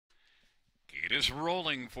It is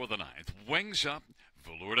rolling for the ninth. Wings up.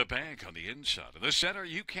 Florida Bank on the inside. In the center,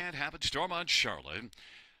 You Can't Have It. Storm on Charlotte.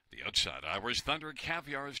 The outside, Irish Thunder.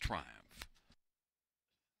 Caviar's Triumph.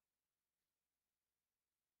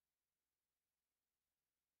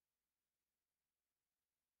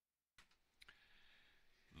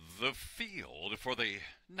 The field for the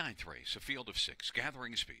ninth race, a field of six,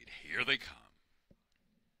 gathering speed. Here they come.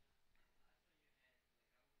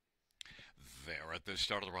 There at the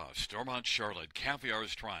start of the route, Storm on Charlotte,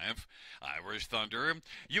 Caviar's Triumph, Irish Thunder,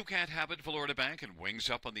 You Can't Have It, Florida Bank, and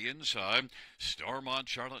Wings Up on the inside. Storm on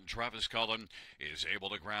Charlotte and Travis Cullen is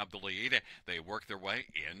able to grab the lead. They work their way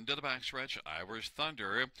into the backstretch. Irish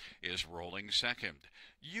Thunder is rolling second.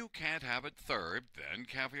 You Can't Have It third, then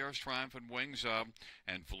Caviar's Triumph and Wings Up,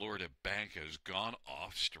 and Florida Bank has gone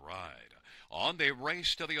off stride. On they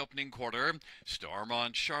race to the opening quarter. Storm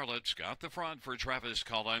on Charlotte's got the front for Travis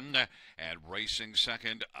Cullen, and racing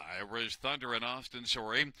second, Irish Thunder and Austin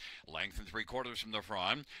Sorry. Length and 3/4 from the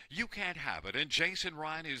front. You Can't Have It, and Jason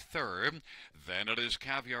Ryan is third. Then it is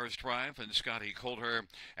Caviar's Triumph and Scotty Coulter,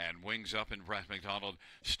 and Wings Up and Brett McDonald.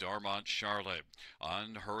 Storm on Charlotte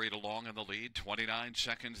unhurried along in the lead, 29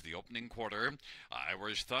 seconds the opening quarter.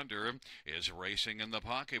 Irish Thunder is racing in the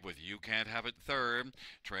pocket with You Can't Have It third.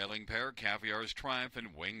 Trailing pair, Caviar's Triumph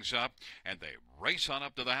and Wings Up, and they race on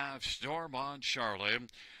up to the half. Storm on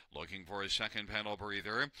Charlotte looking for a second panel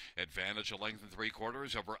breather. Advantage a length and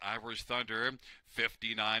 3/4 over Irish Thunder.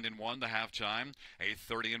 59-1 the halftime. A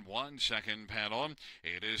 30-1 second panel.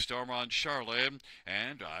 It is Storm on Charlotte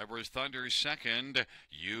and Irish Thunder second.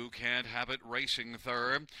 You Can't Have It racing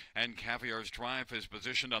third. And Caviar's Triumph is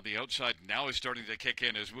positioned on the outside. Now is starting to kick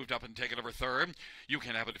in. Has moved up and taken over third. You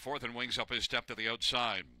Can't Have It fourth, and Wings Up his step to the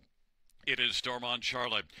outside. It is Storm on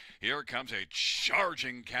Charlotte. Here comes a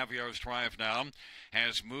charging Caviar's Triumph now.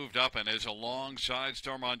 Has moved up and is alongside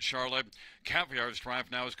Storm on Charlotte. Caviar's Triumph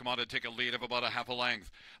now has come on to take a lead of about a half a length.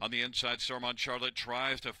 On the inside, Storm on Charlotte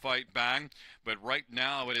tries to fight back. But right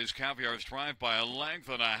now it is Caviar's Triumph by a length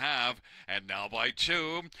and a half. And now by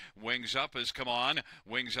 2. Wings Up has come on.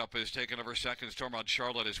 Wings Up has taken over second. Storm on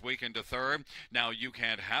Charlotte is weakened to third. Now You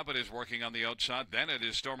Can't Have It is working on the outside. Then it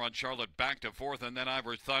is Storm on Charlotte back to fourth. And then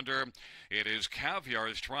Irish Thunder. It is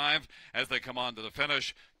Caviar's Triumph as they come on to the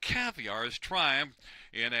finish. Caviar's Triumph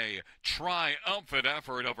in a triumphant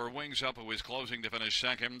effort over Wings Up, who is closing to finish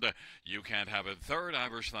second. You Can't Have It third.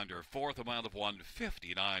 Irish Thunder fourth, a mile of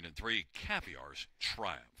 1:59.3. Caviar's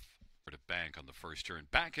Triumph. To bank on the first turn.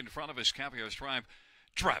 Back in front of us, Caviar's Triumph.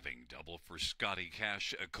 Driving double for Scotty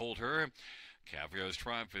Cash Coulter. Caviar's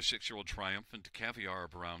Triumph is 6-year-old triumphant Caviar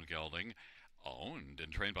Brown Gelding, owned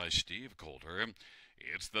and trained by Steve Coulter.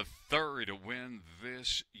 It's the third win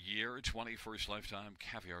this year, 21st lifetime.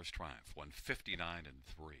 Caviar's Triumph,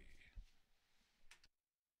 159-3.